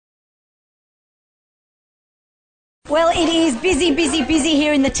Well, it is busy, busy, busy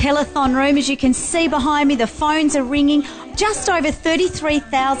here in the telethon room. As you can see behind me, the phones are ringing. Just over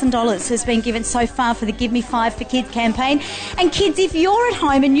 $33,000 has been given so far for the Give Me 5 for Kids campaign. And kids, if you're at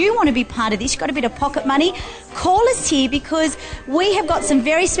home and you want to be part of this, you've got a bit of pocket money, call us here because we have got some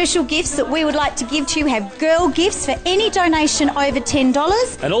very special gifts that we would like to give to you. We have girl gifts for any donation over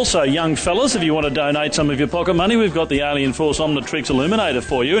 $10. And also, young fellas, if you want to donate some of your pocket money, we've got the Alien Force Omnitrix Illuminator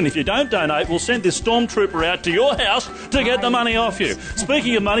for you. And if you don't donate, we'll send this stormtrooper out to your house to get the money off you.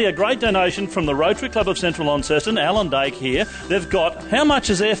 Speaking of money, a great donation from the Rotary Club of Central Launceston, Alan Dake here. They've got, how much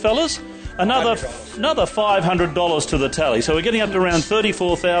is there, fellas? Another $500 to the tally. So we're getting up to around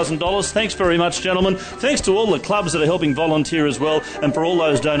 $34,000. Thanks very much, gentlemen. Thanks to all the clubs that are helping volunteer as well and for all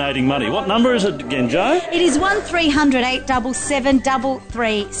those donating money. What number is it again, Joe? It is 1300 877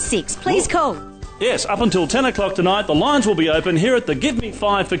 336. Please call. Yes, up until 10 o'clock tonight, the lines will be open here at the Give Me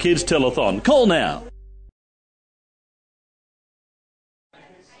 5 for Kids telethon. Call now.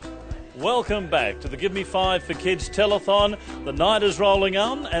 Welcome back to the Give Me 5 for Kids telethon. The night is rolling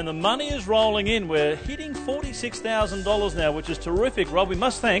on and the money is rolling in. We're hitting $46,000 now, which is terrific, Rob. We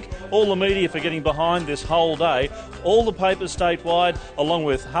must thank all the media for getting behind this whole day. All the papers statewide, along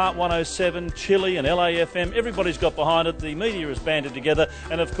with Heart 107, Chile and LAFM, everybody's got behind it. The media has banded together.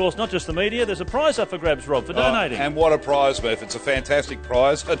 And, of course, not just the media, there's a prize up for grabs, Rob, for donating. And what a prize, Murph. It's a fantastic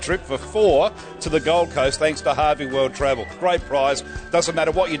prize. A trip for 4 to the Gold Coast thanks to Harvey World Travel. Great prize. Doesn't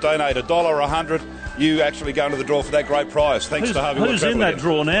matter what you donate, $1 or $100, you actually go into the draw for that great prize. Thanks to Harvey World Travel. Who's in that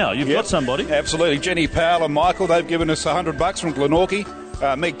draw now? You've got somebody. Absolutely. Jenny Powell and Michael, they've given us $100 from Glenorchy.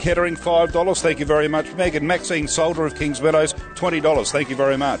 Meg Kettering, $5. Thank you very much. Meg and Maxine Solder of Kings Meadows, $20. Thank you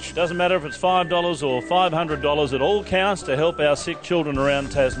very much. Doesn't matter if it's $5 or $500, it all counts to help our sick children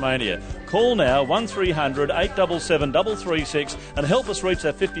around Tasmania. Call now, 1300 877 336 and help us reach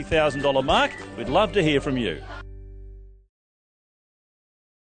that $50,000 mark. We'd love to hear from you.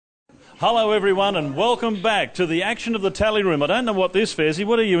 Hello everyone and welcome back to the action of the tally room. I don't know what this, Fezzy.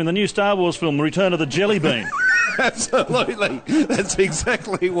 What are you in the new Star Wars film, Return of the Jelly Bean? Absolutely. That's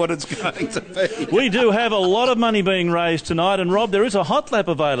exactly what it's going to be. We do have a lot of money being raised tonight, and Rob, there is a hot lap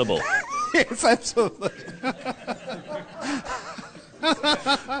available. Yes, absolutely.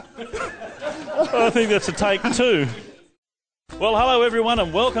 I think that's a take 2. Well, hello everyone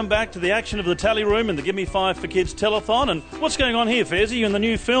and welcome back to the action of the tally room and the Give Me 5 for Kids telethon. And what's going on here, Fezzy? You in the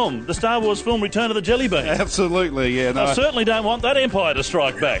new film, the Star Wars film Return of the Jelly Bean? Absolutely, yeah. No. I certainly don't want that Empire to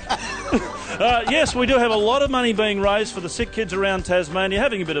strike back. Yes, we do have a lot of money being raised for the sick kids around Tasmania,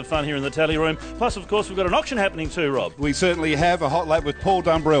 having a bit of fun here in the tally room. Plus, of course, we've got an auction happening too, Rob. We certainly have a hot lap with Paul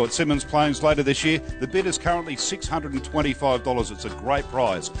Dumbrell at Symonds Plains later this year. The bid is currently $625. It's a great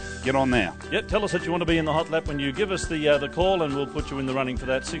prize. Get on now. Yep, tell us that you want to be in the hot lap when you give us the call and we'll put you in the running for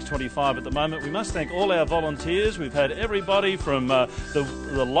that. $625 at the moment. We must thank all our volunteers. We've had everybody from the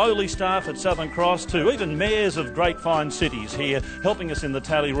lowly staff at Southern Cross to even mayors of great fine cities here helping us in the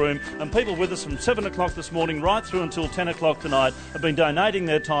tally room, and people with us from 7 o'clock this morning right through until 10 o'clock tonight have been donating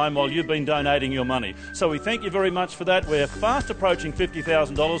their time while you've been donating your money. So we thank you very much for that. We're fast approaching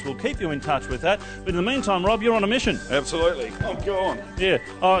 $50,000. We'll keep you in touch with that. But in the meantime, Rob, you're on a mission. Absolutely. Oh, go on.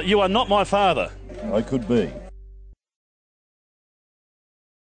 Yeah. You are not my father. I could be.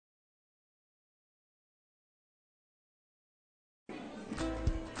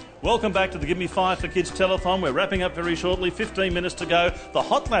 Welcome back to the Give Me 5 for Kids telethon. We're wrapping up very shortly, 15 minutes to go. The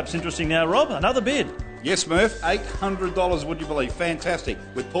hot lap's interesting now, Rob. Another bid. Yes, Murph, $800, would you believe? Fantastic.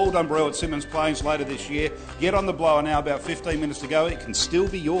 With Paul Dumbrell at Symonds Plains later this year. Get on the blower now, about 15 minutes to go. It can still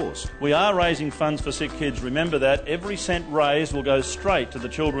be yours. We are raising funds for sick kids. Remember that. Every cent raised will go straight to the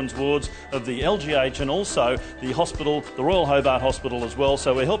children's wards of the LGH and also the hospital, the Royal Hobart Hospital as well.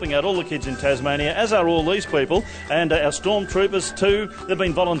 So we're helping out all the kids in Tasmania, as are all these people. And our stormtroopers too. They've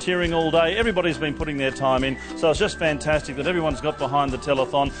been volunteering all day. Everybody's been putting their time in. So it's just fantastic that everyone's got behind the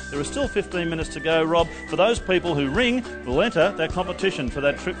telethon. There are still 15 minutes to go, Rob. For those people who ring, will enter that competition for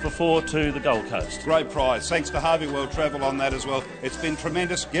that trip for 4 to the Gold Coast. Great prize. Thanks to Harvey World Travel on that as well. It's been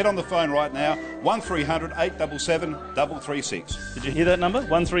tremendous. Get on the phone right now, 1300 877 336. Did you hear that number?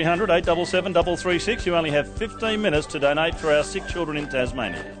 1300 877 336. You only have 15 minutes to donate for our sick children in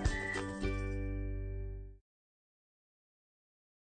Tasmania.